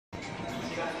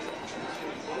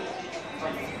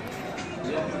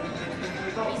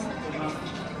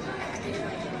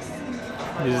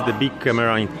This is the big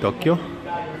camera in Tokyo.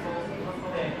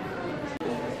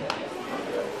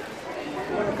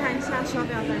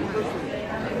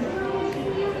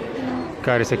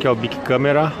 Cara, esse aqui é o Big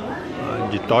Camera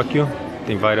de Tóquio,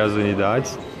 tem várias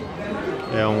unidades.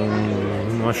 É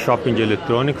uma shopping de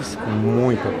eletrônicos com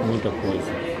muita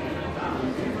coisa.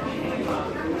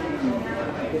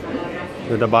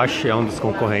 O da baixo é um dos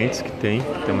concorrentes que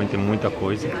também tem muita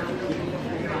coisa.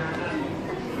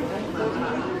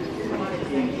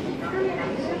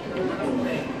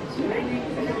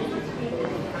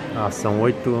 São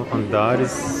 8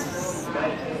 andares,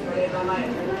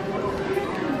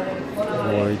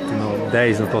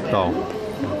 10 no total,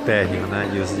 térreo,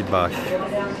 né, e os de baixo.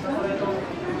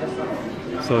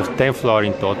 So 10 floors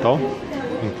in total,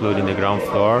 including the ground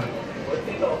floor.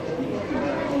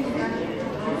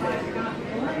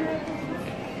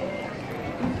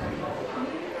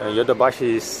 And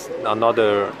Yodobashi is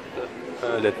another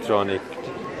electronic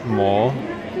mall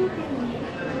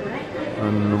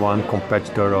and one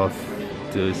competitor of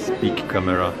this big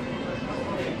camera.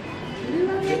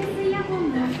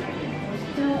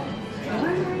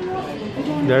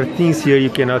 There are things here you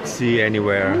cannot see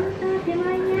anywhere,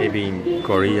 maybe in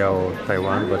Korea or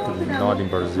Taiwan, but not in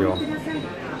Brazil.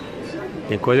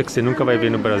 Tem coisa que você nunca vai ver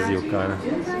no Brasil, cara.